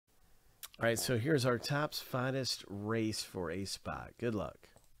All right, so here's our Topps Finest race for a spot. Good luck.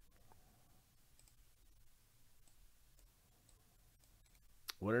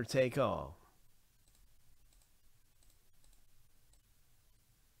 Winner take all.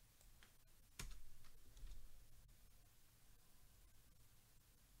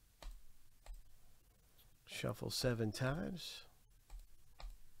 Shuffle 7 times.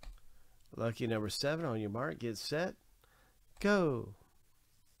 Lucky number 7 on your mark. Get set. Go.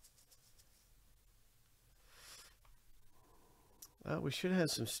 We should have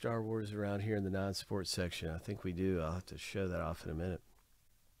some Star Wars around here in the non-sports section. I think we do. I'll have to show that off in a minute.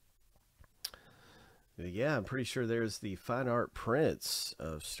 Yeah, I'm pretty sure there's the fine art prints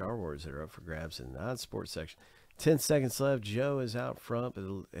of Star Wars that are up for grabs in the non-sports section. 10 seconds left. Joe is out front,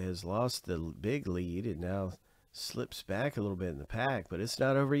 but has lost the big lead and now slips back a little bit in the pack, but it's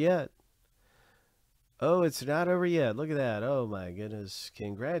not over yet. Oh, it's not over yet. Look at that. Oh, my goodness.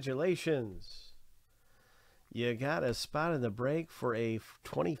 Congratulations. You got a spot in the break for a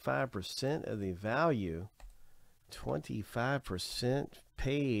 25% of the value. 25%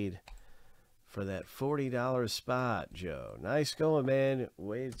 paid for that $40 spot, Joe. Nice going, man.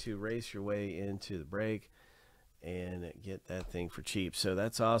 Way to race your way into the break and get that thing for cheap. So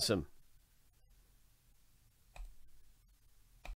that's awesome.